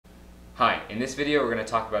Hi, in this video we're going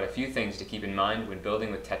to talk about a few things to keep in mind when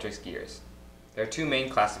building with Tetrix gears. There are two main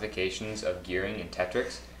classifications of gearing in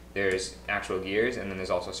Tetrix. There's actual gears and then there's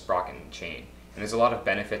also sprocket and chain. And there's a lot of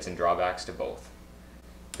benefits and drawbacks to both.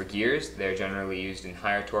 For gears, they're generally used in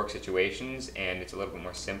higher torque situations and it's a little bit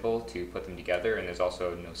more simple to put them together, and there's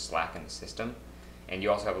also no slack in the system. And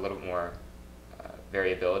you also have a little bit more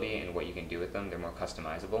variability in what you can do with them. They're more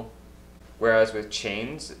customizable. Whereas with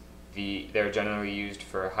chains, they're generally used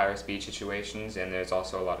for higher speed situations and there's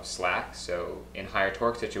also a lot of slack. So in higher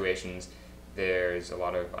torque situations, there's a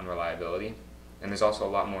lot of unreliability. And there's also a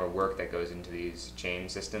lot more work that goes into these chain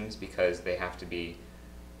systems because they have to be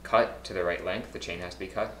cut to the right length, the chain has to be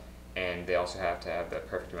cut, and they also have to have the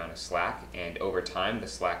perfect amount of slack, and over time the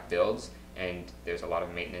slack builds and there's a lot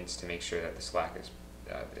of maintenance to make sure that the slack is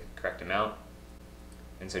the correct amount.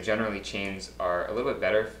 And so generally chains are a little bit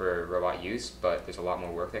better for robot use, but there's a lot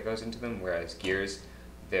more work that goes into them, whereas gears,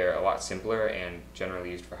 they're a lot simpler and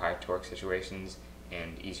generally used for high torque situations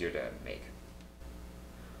and easier to make.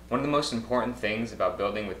 One of the most important things about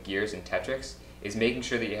building with gears in Tetrix is making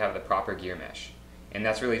sure that you have the proper gear mesh. And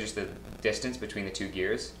that's really just the distance between the two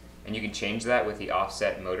gears. And you can change that with the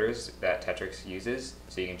offset motors that Tetrix uses,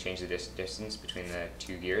 so you can change the distance between the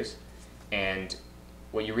two gears. And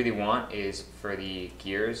what you really want is for the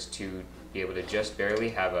gears to be able to just barely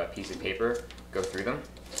have a piece of paper go through them.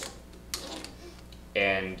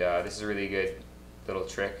 And this is a really good little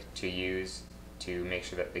trick to use to make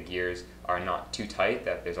sure that the gears are not too tight,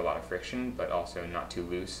 that there's a lot of friction, but also not too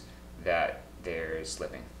loose, that there's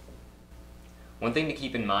slipping. One thing to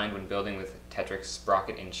keep in mind when building with Tetrix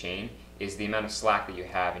sprocket and chain is the amount of slack that you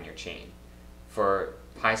have in your chain. For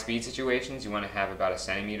high speed situations, you want to have about 1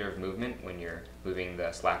 centimeter of movement when you're moving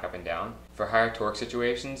the slack up and down. For higher torque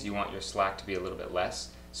situations, you want your slack to be a little bit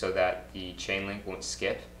less so that the chain link won't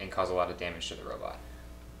skip and cause a lot of damage to the robot.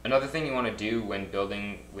 Another thing you want to do when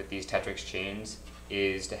building with these Tetrix chains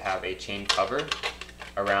is to have a chain cover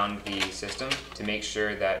around the system to make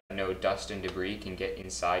sure that no dust and debris can get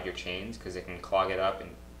inside your chains, because it can clog it up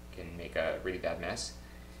and can make a really bad mess.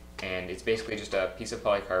 And it's basically just a piece of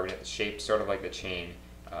polycarbonate that's shaped sort of like the chain,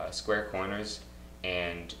 square corners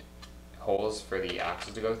and holes for the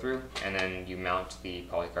axles to go through, and then you mount the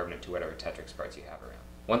polycarbonate to whatever Tetrix parts you have around.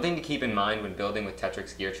 One thing to keep in mind when building with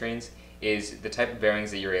Tetrix gear trains is the type of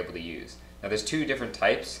bearings that you're able to use. Now there's two different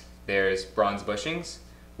types. There's bronze bushings,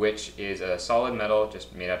 which is a solid metal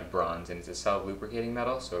just made out of bronze, and it's a self-lubricating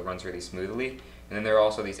metal, so it runs really smoothly. And then there are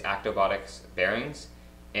also these Actobotics bearings,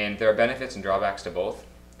 and there are benefits and drawbacks to both.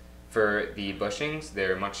 For the bushings,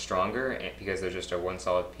 they're much stronger because they're just a one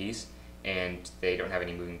solid piece, and they don't have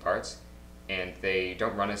any moving parts, and they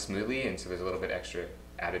don't run as smoothly, and so there's a little bit extra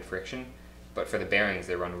added friction. But for the bearings,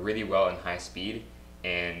 they run really well in high speed,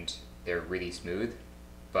 and they're really smooth,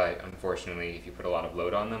 but unfortunately, if you put a lot of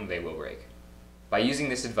load on them, they will break. By using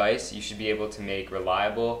this advice, you should be able to make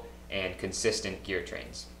reliable and consistent gear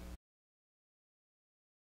trains.